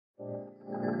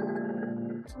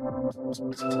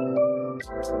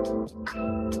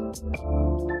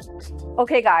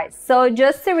Okay guys, so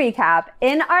just to recap,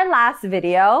 in our last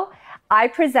video, I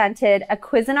presented a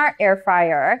Cuisinart air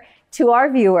fryer to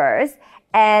our viewers,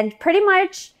 and pretty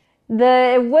much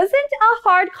it wasn't a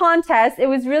hard contest. It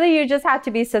was really, you just had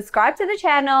to be subscribed to the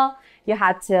channel, you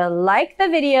had to like the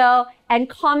video, and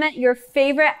comment your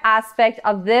favorite aspect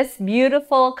of this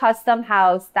beautiful custom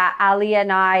house that Ali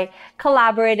and I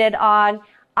collaborated on.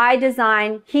 I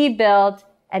designed, he built,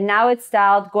 and now it's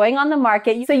styled, going on the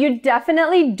market. So you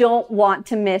definitely don't want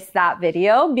to miss that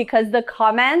video because the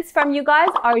comments from you guys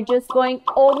are just going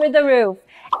over the roof.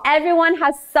 Everyone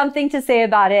has something to say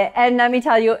about it, and let me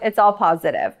tell you, it's all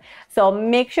positive. So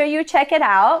make sure you check it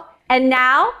out. And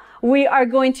now we are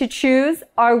going to choose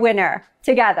our winner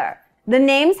together. The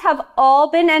names have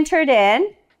all been entered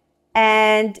in,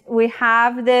 and we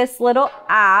have this little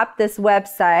app, this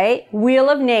website, Wheel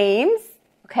of Names,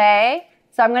 okay?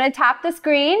 So I'm gonna tap the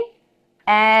screen,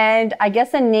 and I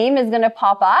guess a name is gonna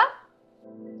pop up.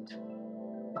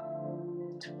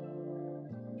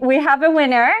 We have a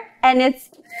winner, and it's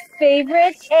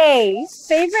Favorite A.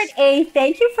 Favorite A,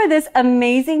 thank you for this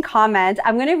amazing comment.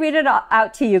 I'm gonna read it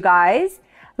out to you guys.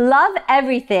 Love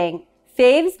everything.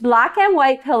 Fave's black and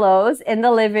white pillows in the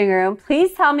living room.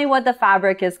 Please tell me what the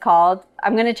fabric is called.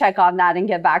 I'm gonna check on that and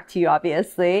get back to you,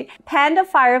 obviously. Panda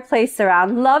fireplace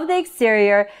surround. Love the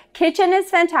exterior. Kitchen is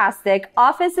fantastic.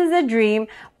 Office is a dream.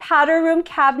 Powder room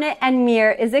cabinet and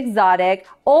mirror is exotic.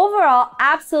 Overall,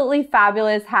 absolutely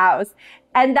fabulous house.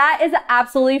 And that is an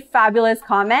absolutely fabulous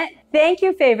comment. Thank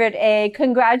you, Favorite A.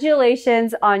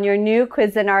 Congratulations on your new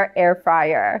Cuisinart air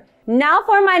fryer. Now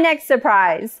for my next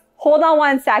surprise. Hold on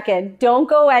one second. Don't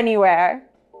go anywhere.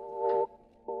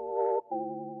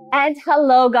 And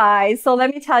hello, guys. So let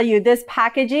me tell you, this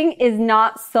packaging is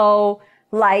not so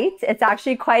light. It's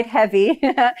actually quite heavy.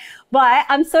 But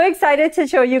I'm so excited to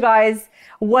show you guys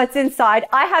what's inside.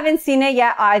 I haven't seen it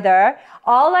yet either.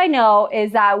 All I know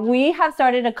is that we have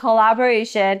started a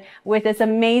collaboration with this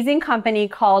amazing company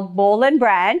called Boll &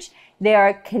 Branch. They are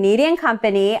a Canadian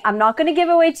company. I'm not going to give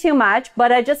away too much,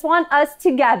 but I just want us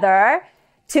together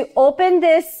to open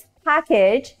this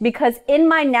package, because in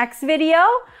my next video,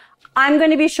 I'm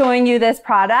going to be showing you this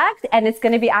product, and it's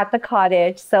going to be at the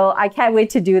cottage. So I can't wait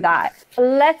to do that.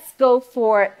 Let's go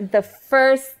for the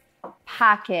first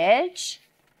package.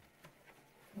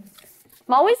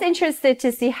 I'm always interested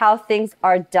to see how things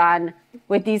are done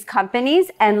with these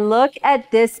companies, and look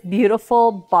at this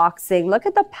beautiful boxing. Look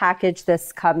at the package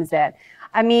this comes in.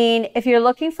 I mean, if you're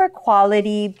looking for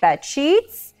quality bed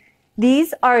sheets,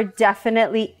 these are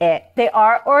definitely it. They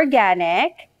are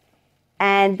organic,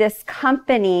 and this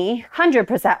company,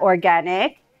 100%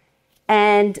 organic,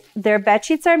 and their bed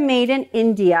sheets are made in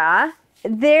India.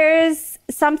 There's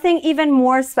something even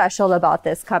more special about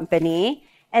this company,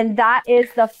 and that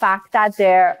is the fact that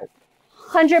they're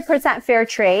 100% fair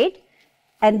trade,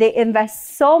 and they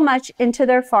invest so much into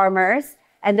their farmers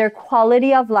and their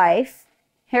quality of life.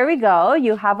 Here we go.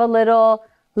 You have a little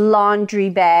laundry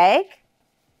bag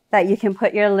that you can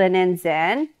put your linens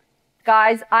in.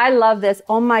 Guys, I love this.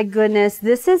 Oh my goodness.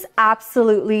 This is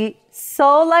absolutely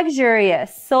so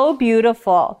luxurious, so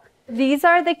beautiful. These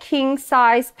are the king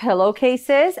size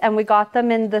pillowcases, and we got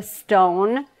them in the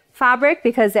stone fabric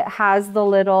because it has the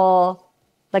little,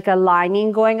 like a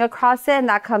lining going across it, and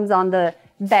that comes on the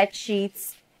bed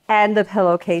sheets and the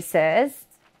pillowcases.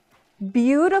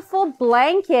 Beautiful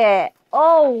blanket.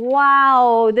 Oh,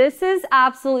 wow. This is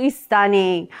absolutely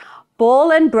stunning.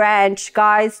 Boll & Branch,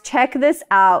 guys, check this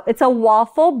out. It's a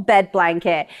waffle bed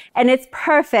blanket, and it's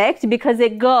perfect because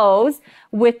it goes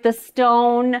with the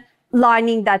stone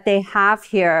lining that they have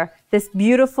here. This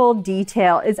beautiful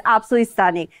detail is absolutely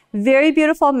stunning. Very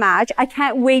beautiful match. I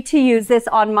can't wait to use this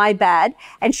on my bed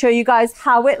and show you guys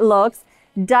how it looks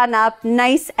done up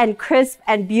nice and crisp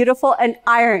and beautiful and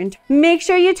ironed. Make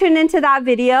sure you tune into that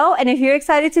video, and if you're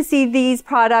excited to see these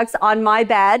products on my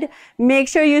bed, make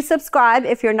sure you subscribe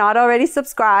if you're not already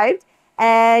subscribed,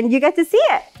 and you get to see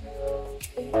it.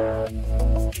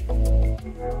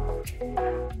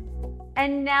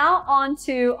 And now on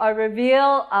to a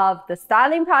reveal of the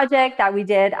styling project that we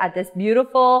did at this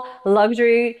beautiful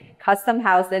luxury custom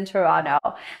house in Toronto.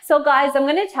 So guys, I'm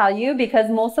going to tell you, because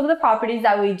most of the properties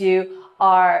that we do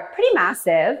are pretty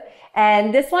massive,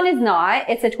 and this one is not.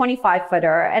 It's a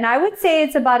 25-footer, and I would say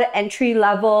it's about an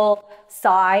entry-level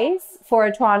size for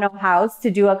a Toronto house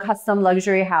to do a custom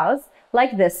luxury house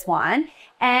like this one.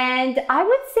 And I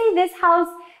would say this house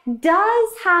does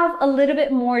have a little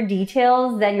bit more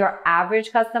details than your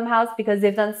average custom house because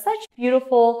they've done such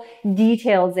beautiful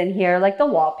details in here, like the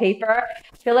wallpaper.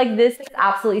 I feel like this is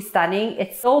absolutely stunning.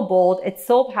 It's so bold. It's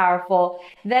so powerful.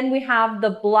 Then we have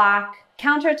the black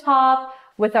countertop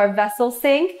with our vessel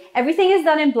sink. Everything is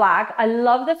done in black. I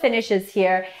love the finishes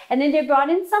here. And then they brought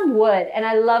in some wood. And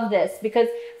I love this because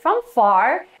from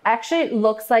far, actually it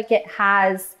looks like it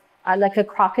has like a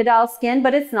crocodile skin,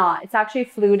 but it's not. It's actually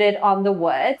fluted on the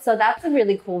wood. So that's a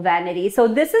really cool vanity. So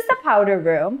this is the powder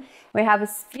room. We have a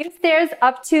few stairs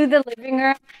up to the living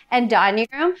room and dining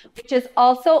room, which is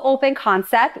also open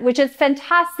concept, which is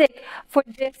fantastic for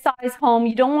this size home.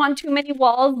 You don't want too many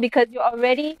walls because you're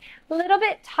already a little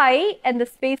bit tight and the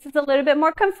space is a little bit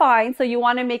more confined. So you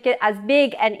want to make it as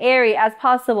big and airy as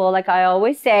possible, like I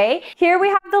always say. Here we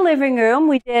have the living room.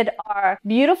 We did our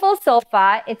beautiful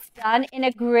sofa. It's done in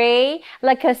a gray,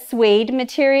 like a suede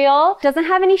material. Doesn't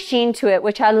have any sheen to it,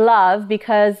 which I love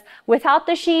because without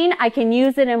the sheen, I can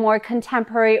use it in more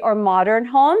contemporary or modern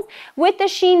homes. With the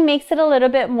sheen makes it a little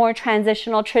bit more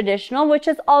transitional, traditional, which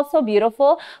is also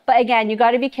beautiful. But again, you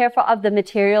got to be careful of the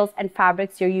materials and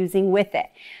fabrics you're using with it.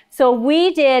 So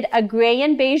we did a gray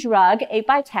and beige rug,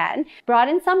 8x10, brought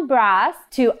in some brass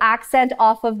to accent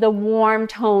off of the warm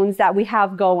tones that we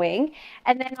have going.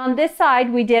 And then on this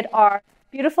side, we did our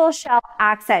beautiful shell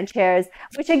accent chairs,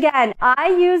 which again, I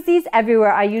use these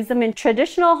everywhere. I use them in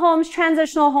traditional homes,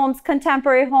 transitional homes,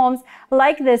 contemporary homes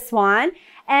like this one.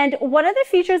 And one of the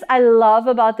features I love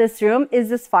about this room is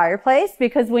this fireplace,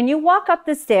 because when you walk up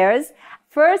the stairs,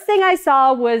 first thing I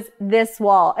saw was this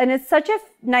wall. And it's such a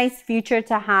nice feature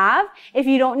to have if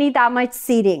you don't need that much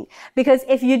seating. Because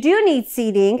if you do need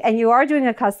seating and you are doing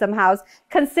a custom house,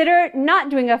 consider not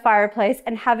doing a fireplace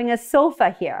and having a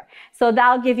sofa here. So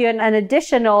that'll give you an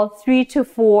additional 3 to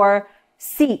 4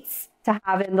 seats to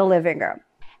have in the living room.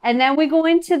 And then we go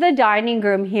into the dining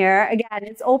room here. Again,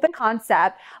 it's open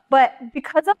concept, but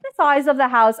because of the size of the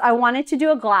house, I wanted to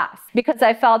do a glass because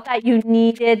I felt that you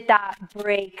needed that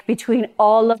break between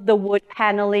all of the wood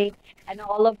paneling and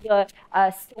all of the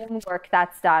stonework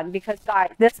that's done. Because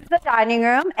guys, this is the dining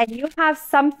room and you have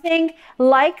something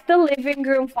like the living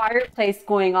room fireplace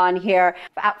going on here.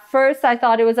 At first, I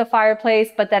thought it was a fireplace,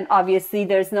 but then obviously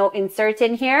there's no insert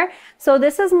in here. So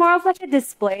this is more of like a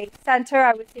display center,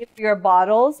 I would say, for your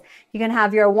bottles. You can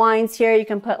have your wines here. You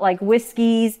can put like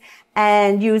whiskeys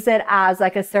and use it as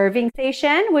like a serving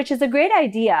station, which is a great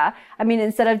idea. I mean,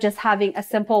 instead of just having a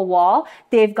simple wall,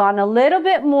 they've gone a little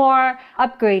bit more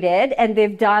upgraded and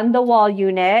they've done the wall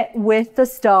unit with the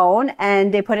stone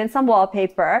and they put in some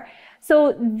wallpaper.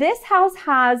 So this house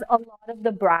has a lot of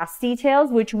the brass details,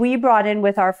 which we brought in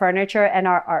with our furniture and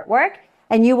our artwork.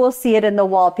 And you will see it in the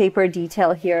wallpaper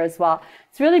detail here as well.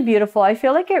 It's really beautiful. I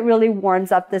feel like it really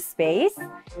warms up the space.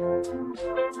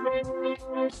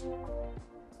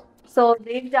 So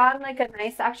they've done like a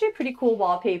nice, actually pretty cool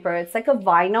wallpaper. It's like a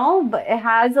vinyl, but it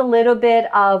has a little bit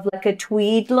of like a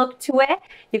tweed look to it.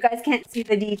 You guys can't see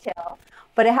the detail,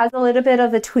 but it has a little bit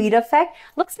of a tweed effect.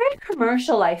 Looks very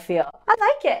commercial, I feel. I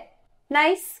like it.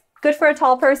 Nice. Good for a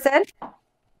tall person.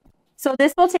 So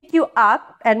this will take you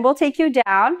up and will take you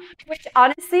down, which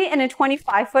honestly, in a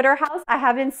 25-footer house, I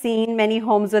haven't seen many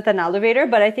homes with an elevator,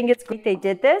 but I think it's great they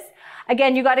did this.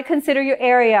 Again, you got to consider your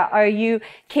area. Are you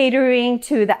catering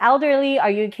to the elderly? Are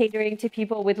you catering to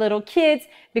people with little kids?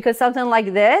 Because something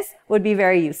like this would be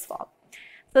very useful.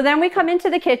 So then we come into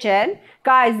the kitchen.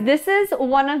 Guys, this is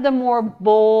one of the more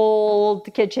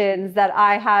bold kitchens that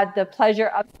I had the pleasure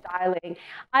of styling.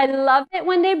 I love it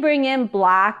when they bring in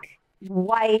black,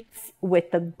 whites with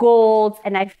the golds,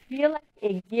 and I feel like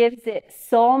it gives it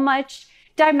so much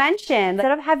dimension.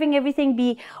 Instead of having everything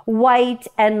be white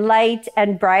and light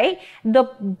and bright, the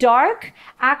dark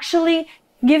actually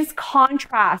gives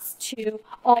contrast to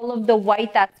all of the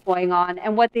white that's going on.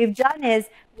 And what they've done is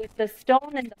with the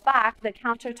stone in the back, the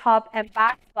countertop and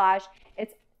backsplash,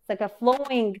 it's like a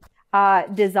flowing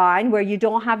design where you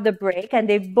don't have the break, and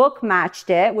they've book matched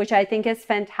it, which I think is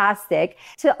fantastic.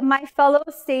 To my fellow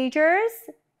stagers,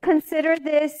 consider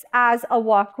this as a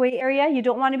walkway area. You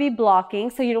don't want to be blocking,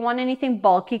 so you don't want anything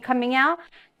bulky coming out.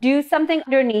 Do something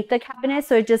underneath the cabinet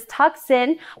so it just tucks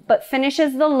in but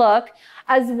finishes the look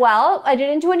as well. I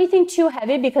didn't do anything too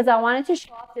heavy because I wanted to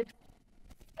show off this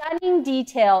stunning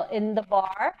detail in the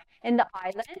bar, in the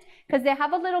island, because they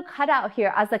have a little cutout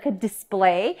here as like a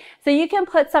display. So you can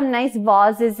put some nice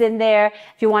vases in there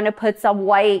if you want to put some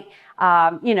white,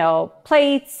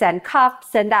 plates and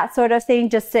cups and that sort of thing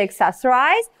just to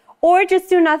accessorize. or just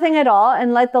do nothing at all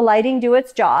and let the lighting do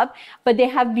its job. But they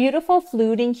have beautiful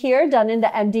fluting here done in the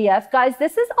MDF. Guys,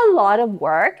 this is a lot of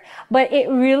work, but it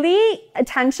really,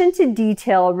 attention to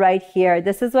detail right here.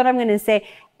 This is what I'm going to say.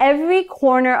 Every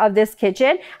corner of this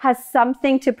kitchen has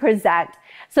something to present.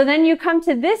 So then you come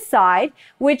to this side,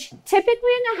 which typically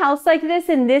in a house like this,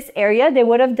 in this area, they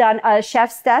would have done a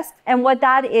chef's desk. And what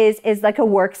that is like a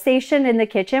workstation in the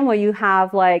kitchen where you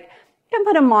have like, you can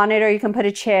put a monitor, you can put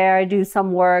a chair, do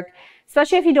some work,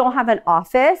 especially if you don't have an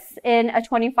office in a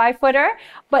 25-footer.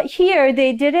 But here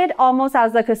they did it almost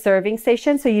as like a serving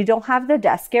station. So you don't have the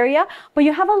desk area, but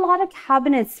you have a lot of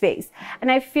cabinet space. And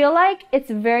I feel like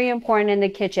it's very important in the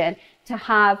kitchen to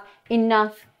have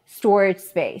enough storage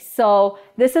space. So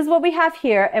this is what we have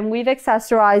here, and we've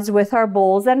accessorized with our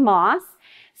bowls and moss.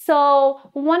 So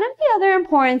one of the other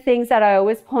important things that I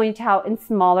always point out in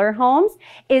smaller homes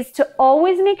is to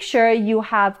always make sure you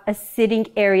have a sitting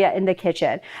area in the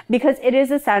kitchen, because it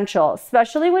is essential,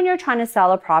 especially when you're trying to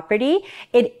sell a property.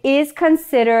 It is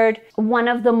considered one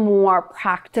of the more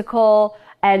practical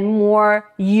and more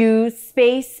used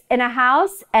space in a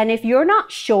house. And if you're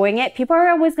not showing it, people are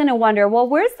always going to wonder, well,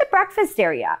 where's the breakfast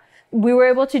area? We were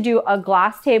able to do a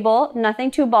glass table,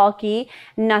 nothing too bulky,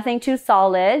 nothing too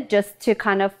solid, just to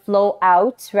kind of flow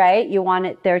out, right? You want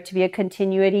it there to be a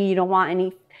continuity. You don't want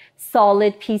any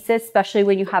solid pieces, especially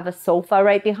when you have a sofa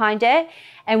right behind it.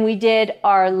 And we did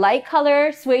our light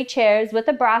color suede chairs with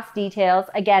the brass details,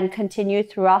 again,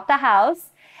 continued throughout the house.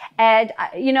 And,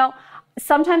 you know,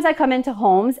 sometimes I come into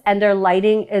homes and their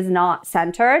lighting is not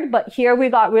centered, but here we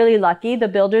got really lucky. The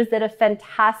builders did a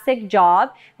fantastic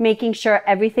job making sure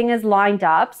everything is lined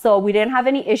up. So we didn't have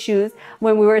any issues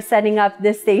when we were setting up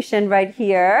this station right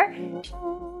here.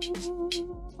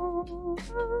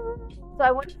 So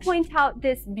I want to point out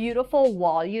this beautiful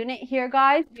wall unit here,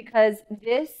 guys, because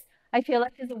this, I feel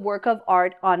like, is a work of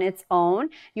art on its own.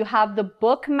 You have the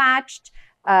book matched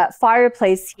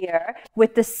fireplace here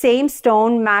with the same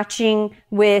stone matching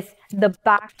with the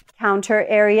back counter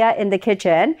area in the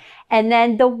kitchen. And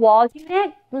then the wall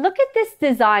unit, look at this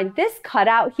design, this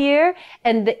cutout here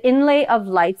and the inlay of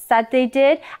lights that they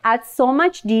did adds so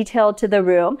much detail to the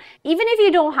room. Even if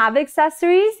you don't have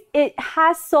accessories, it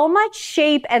has so much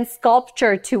shape and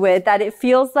sculpture to it that it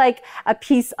feels like a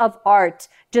piece of art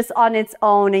just on its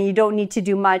own, and you don't need to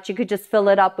do much. You could just fill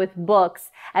it up with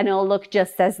books and it'll look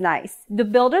just as nice. The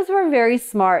builders were very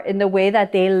smart in the way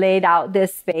that they laid out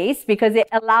this space, because it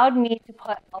allowed me to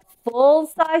put a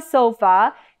full-size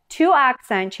sofa, 2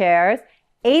 accent chairs,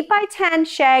 8x10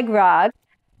 shag rug,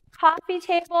 coffee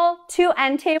table, 2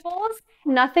 end tables.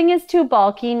 Nothing is too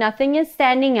bulky, nothing is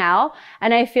standing out,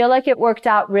 and I feel like it worked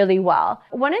out really well.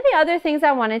 One of the other things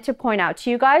I wanted to point out to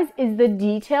you guys is the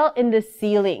detail in the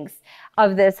ceilings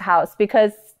of this house,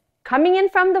 because coming in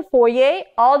from the foyer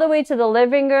all the way to the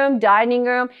living room, dining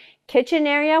room, kitchen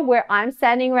area where I'm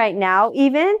standing right now,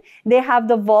 even they have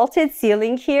the vaulted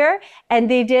ceiling here,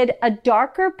 and they did a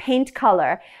darker paint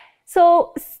color.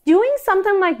 So doing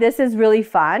something like this is really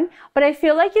fun, but I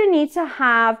feel like you need to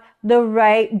have the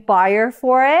right buyer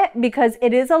for it, because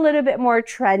it is a little bit more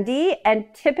trendy and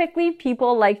typically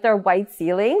people like their white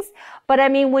ceilings. But I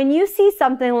mean, when you see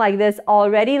something like this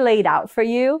already laid out for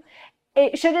you,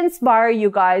 it should inspire you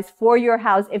guys for your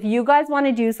house. If you guys want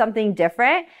to do something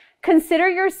different, consider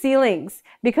your ceilings,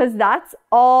 because that's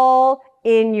all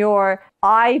in your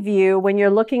eye view. When you're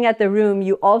looking at the room,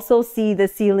 you also see the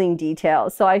ceiling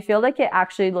details. So I feel like it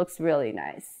actually looks really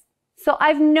nice. So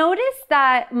I've noticed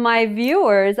that my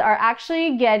viewers are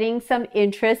actually getting some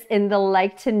interest in the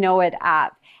Like to Know It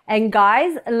app. And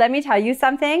guys, let me tell you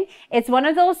something. It's one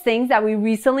of those things that we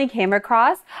recently came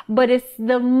across, but it's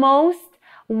the most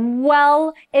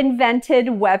well-invented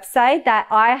website that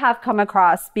I have come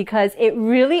across, because it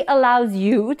really allows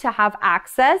you to have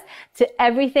access to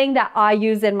everything that I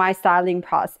use in my styling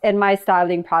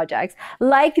projects,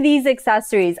 like these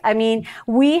accessories. I mean,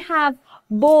 we have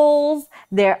bowls,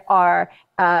 there are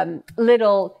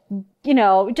little, you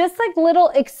know, just like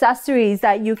little accessories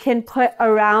that you can put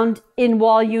around in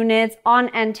wall units, on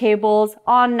end tables,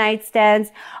 on nightstands,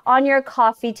 on your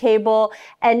coffee table.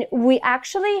 And we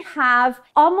actually have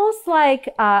almost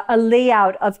like a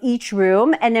layout of each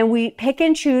room. And then we pick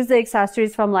and choose the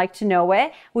accessories from Like to Know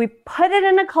It. We put it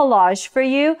in a collage for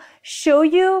you, show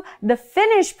you the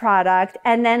finished product,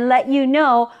 and then let you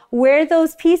know where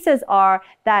those pieces are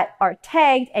that are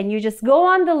tagged. And you just go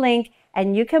on the link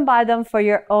and you can buy them for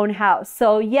your own house.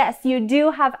 So yes, you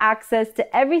do have access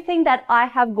to everything that I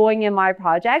have going in my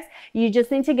projects. You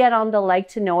just need to get on the Like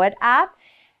to Know It app,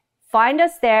 find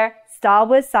us there, Style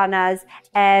with Sanaz,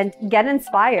 and get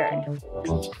inspired.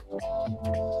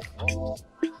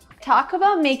 Talk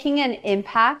about making an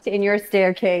impact in your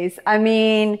staircase. I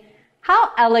mean,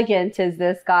 how elegant is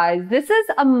this, guys? This is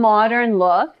a modern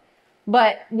look,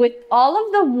 but with all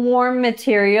of the warm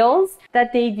materials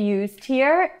that they've used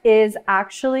here is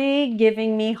actually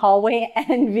giving me hallway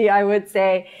envy, I would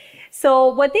say.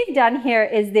 So what they've done here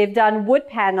is they've done wood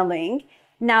paneling.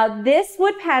 Now this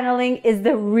wood paneling is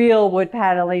the real wood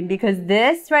paneling because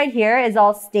this right here is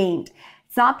all stained.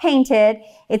 It's not painted,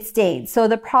 it's stained. So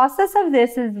the process of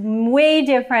this is way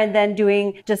different than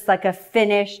doing just like a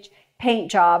finished paint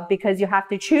job because you have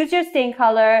to choose your stain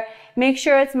color, make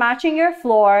sure it's matching your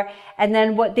floor. And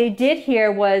then what they did here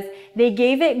was they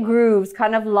gave it grooves,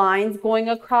 kind of lines going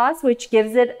across, which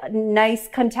gives it a nice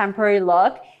contemporary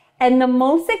look. And the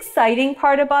most exciting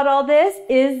part about all this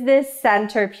is this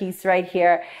centerpiece right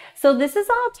here. So this is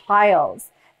all tiles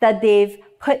that they've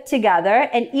put together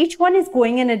and each one is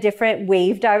going in a different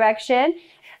wave direction.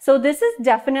 So this is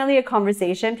definitely a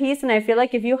conversation piece. And I feel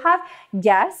like if you have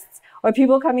guests or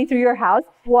people coming through your house,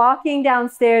 walking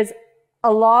downstairs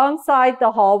alongside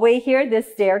the hallway here,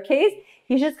 this staircase,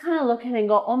 you just kind of look at it and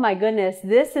go, oh my goodness,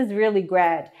 this is really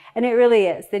grand. And it really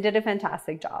is. They did a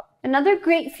fantastic job. Another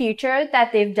great feature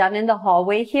that they've done in the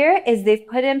hallway here is they've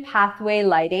put in pathway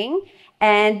lighting.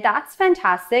 And that's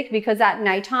fantastic because at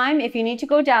nighttime, if you need to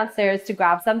go downstairs to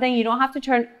grab something, you don't have to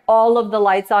turn all of the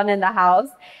lights on in the house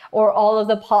or all of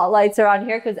the pot lights around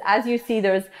here because as you see,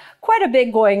 there's quite a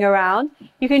bit going around.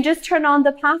 You can just turn on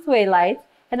the pathway lights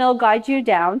and it'll guide you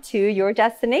down to your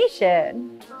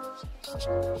destination.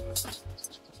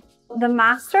 The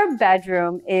master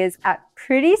bedroom is a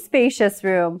pretty spacious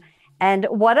room. And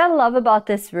what I love about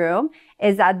this room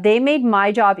is that they made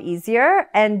my job easier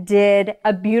and did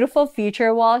a beautiful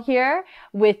feature wall here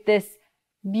with this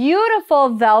beautiful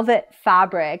velvet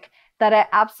fabric that I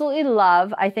absolutely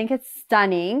love. I think it's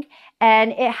stunning.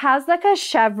 And it has like a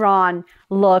chevron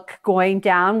look going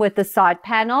down with the side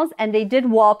panels. And they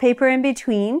did wallpaper in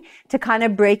between to kind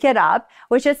of break it up,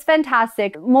 which is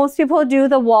fantastic. Most people do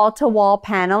the wall-to-wall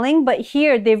paneling, but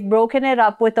here they've broken it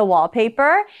up with the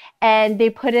wallpaper and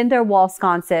they put in their wall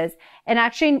sconces. And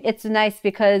actually, it's nice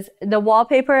because the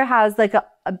wallpaper has like a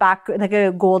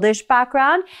goldish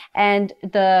background and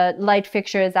the light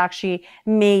fixture is actually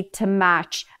made to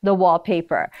match the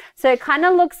wallpaper. So it kind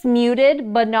of looks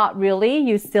muted, but not really.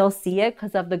 You still see it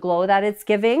because of the glow that it's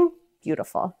giving.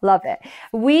 Beautiful. Love it.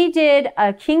 We did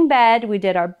a king bed. We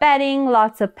did our bedding,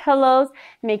 lots of pillows,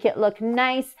 make it look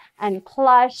nice and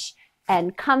plush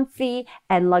and comfy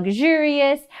and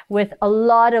luxurious with a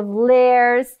lot of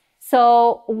layers.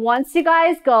 So once you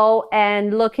guys go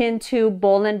and look into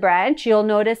Boll & Branch, you'll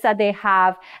notice that they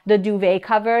have the duvet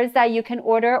covers that you can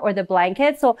order or the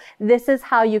blankets. So this is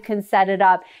how you can set it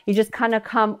up. You just kind of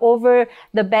come over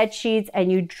the bed sheets and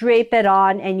you drape it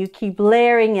on and you keep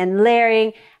layering and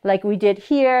layering like we did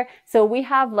here. So we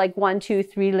have like 1, 2,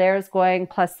 3 layers going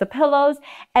plus the pillows.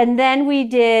 And then we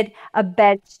did a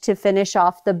bench to finish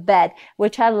off the bed,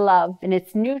 which I love. And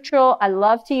it's neutral. I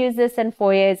love to use this in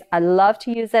foyers. I love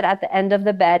to use it at the end of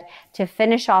the bed to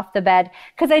finish off the bed.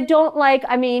 Because I don't like,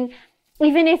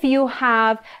 even if you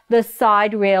have the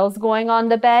side rails going on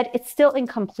the bed, it's still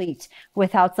incomplete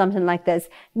without something like this.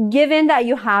 Given that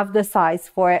you have the size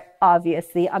for it,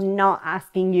 obviously, I'm not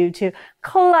asking you to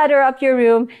clutter up your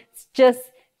room. It's just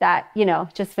that,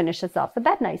 just finishes off the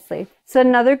bed nicely. So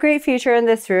another great feature in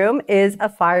this room is a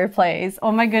fireplace.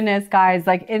 Oh my goodness, guys,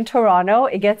 like in Toronto,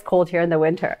 it gets cold here in the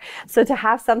winter. So to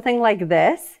have something like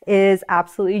this is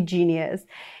absolutely genius.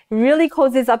 Really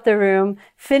cozies up the room,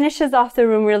 finishes off the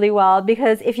room really well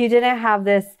because if you didn't have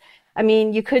this,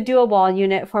 you could do a wall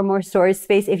unit for more storage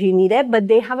space if you need it, but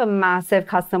they have a massive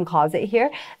custom closet here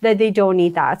that they don't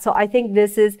need that. So I think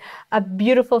this is a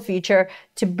beautiful feature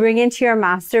to bring into your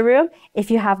master room if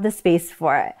you have the space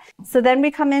for it. So then we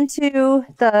come into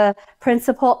the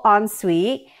principal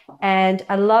ensuite, and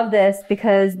I love this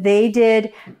because they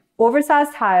did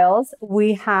oversized tiles.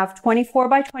 We have 24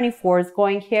 by 24s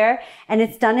going here, and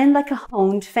it's done in like a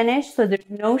honed finish, so there's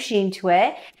no sheen to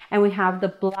it. And we have the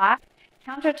black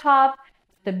countertop,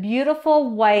 the beautiful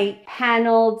white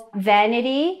paneled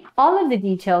vanity, all of the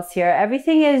details here.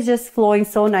 Everything is just flowing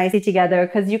so nicely together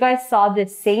because you guys saw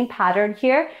this same pattern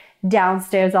here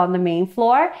downstairs on the main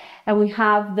floor. And we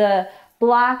have the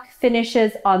black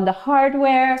finishes on the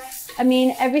hardware.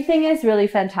 Everything is really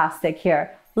fantastic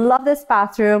here. Love this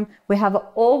bathroom. We have an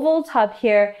oval tub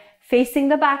here facing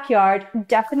the backyard.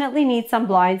 Definitely need some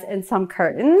blinds and some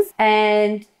curtains.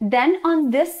 And then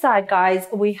on this side, guys,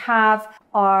 we have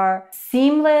our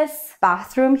seamless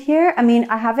bathroom here.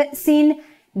 I haven't seen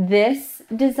this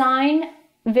design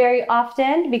very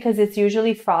often because it's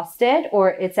usually frosted or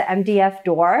it's an MDF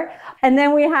door. And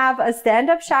then we have a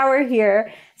stand-up shower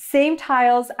here, same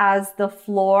tiles as the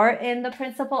floor in the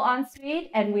principal ensuite.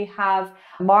 And we have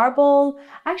marble.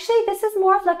 Actually, this is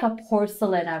more of like a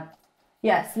porcelain.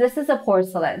 Yes, this is a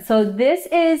porcelain. So this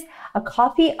is a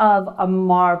copy of a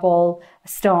marble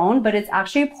stone, but it's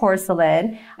actually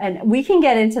porcelain. And we can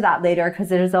get into that later because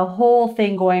there's a whole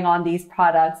thing going on these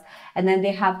products. And then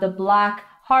they have the black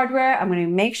hardware. I'm going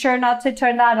to make sure not to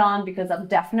turn that on because I'm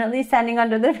definitely standing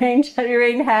under the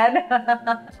rain head.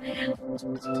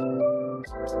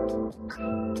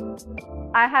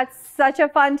 I had such a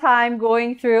fun time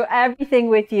going through everything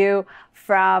with you,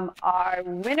 from our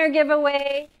winner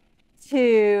giveaway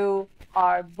to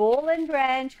our bowl and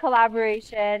branch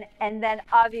collaboration, and then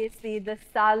obviously the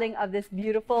styling of this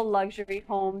beautiful luxury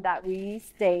home that we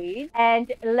stayed.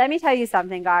 And let me tell you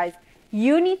something, guys.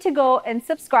 You need to go and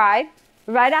subscribe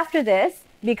right after this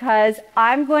because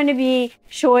I'm going to be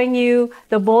showing you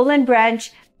the bowl and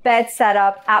branch bed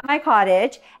setup at my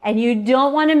cottage, and you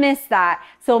don't want to miss that.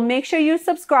 So make sure you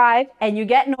subscribe and you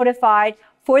get notified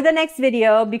for the next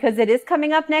video because it is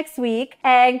coming up next week.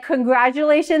 And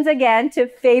congratulations again to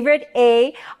Favorite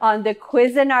A on the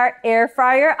Cuisinart air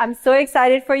fryer. I'm so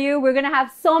excited for you. We're going to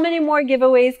have so many more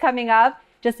giveaways coming up.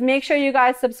 Just make sure you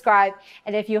guys subscribe.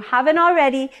 And if you haven't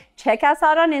already, check us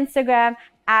out on Instagram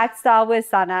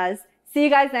 @StyleWithSanaz. See you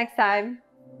guys next time.